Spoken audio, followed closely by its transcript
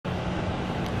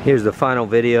Here's the final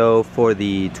video for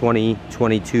the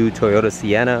 2022 Toyota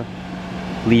Sienna,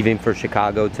 leaving for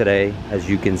Chicago today. As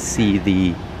you can see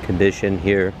the condition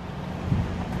here.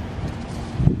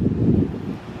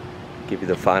 Give you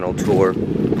the final tour.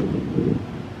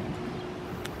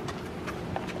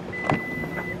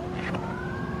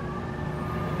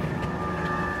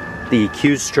 The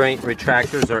Q-strength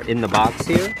retractors are in the box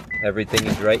here. Everything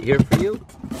is right here for you.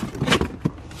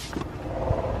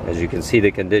 As you can see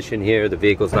the condition here, the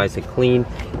vehicle's nice and clean.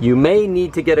 You may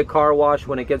need to get a car wash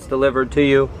when it gets delivered to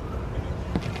you.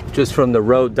 Just from the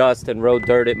road dust and road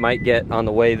dirt it might get on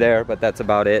the way there, but that's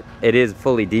about it. It is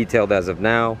fully detailed as of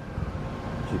now,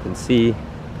 as you can see.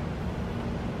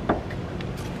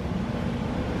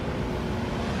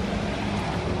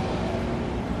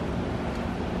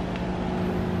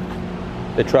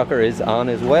 The trucker is on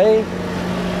his way.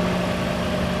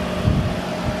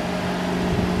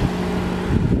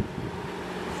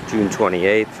 June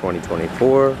 28th,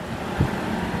 2024.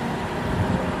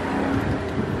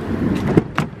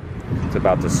 It's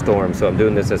about to storm, so I'm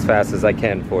doing this as fast as I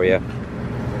can for you.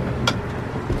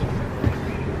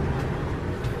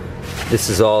 This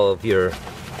is all of your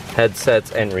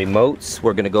headsets and remotes.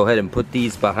 We're gonna go ahead and put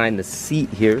these behind the seat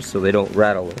here so they don't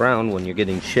rattle around when you're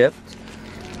getting shipped.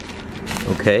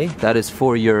 Okay, that is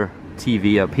for your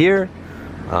TV up here.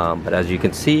 But as you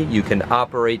can see, you can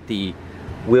operate the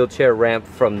wheelchair ramp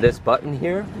from this button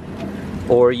here,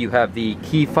 or you have the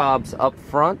key fobs up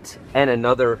front and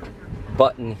another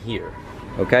button here.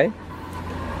 Okay,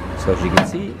 so as you can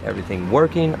see, everything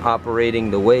working,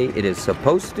 operating the way it is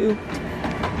supposed to.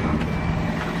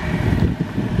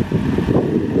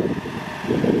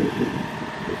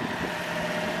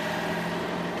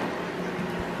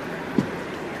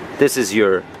 This is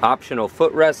your optional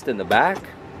footrest in the back.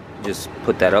 Just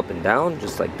put that up and down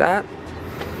just like that.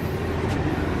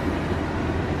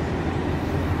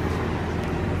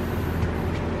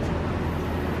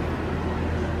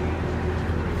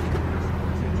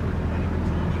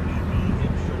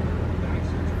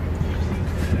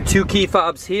 Two key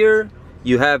fobs here.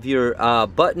 You have your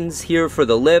buttons here for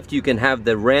the lift. You can have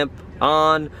the ramp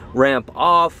on, ramp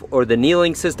off, or the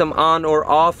kneeling system on or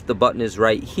off. The button is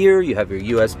right here. You have your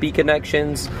USB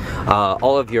connections.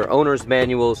 All of your owner's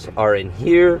manuals are in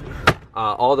here.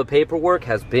 All the paperwork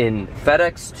has been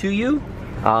FedExed to you.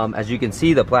 As you can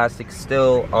see, the plastic's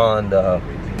still on the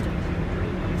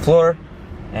floor.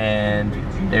 And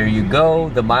there you go.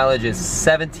 The mileage is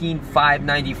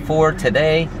 17,594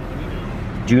 today,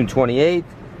 June 28th.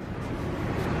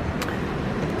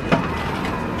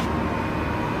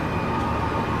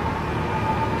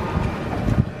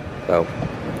 So,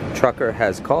 trucker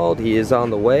has called, he is on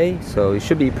the way, so he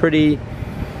should be pretty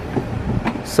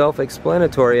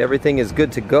self-explanatory. Everything is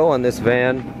good to go on this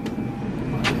van.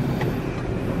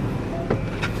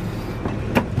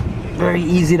 Very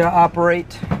easy to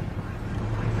operate.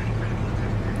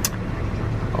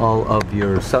 All of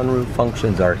your sunroof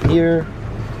functions are here.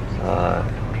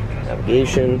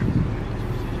 Navigation.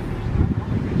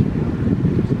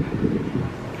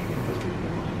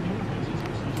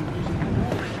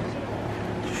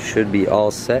 Should be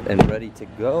all set and ready to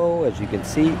go. As you can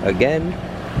see, again,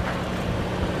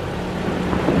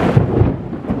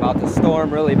 about to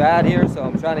storm really bad here, so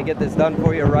I'm trying to get this done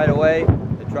for you right away.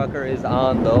 The trucker is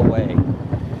on the way.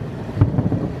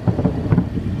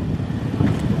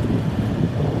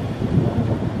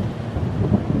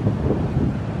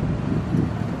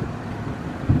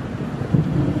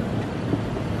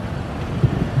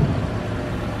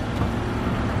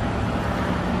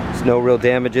 There's no real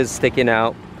damages sticking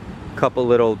out. Couple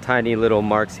little tiny little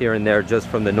marks here and there just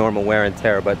from the normal wear and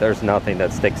tear, but there's nothing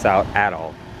that sticks out at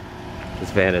all.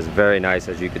 This van is very nice,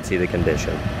 as you can see the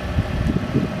condition.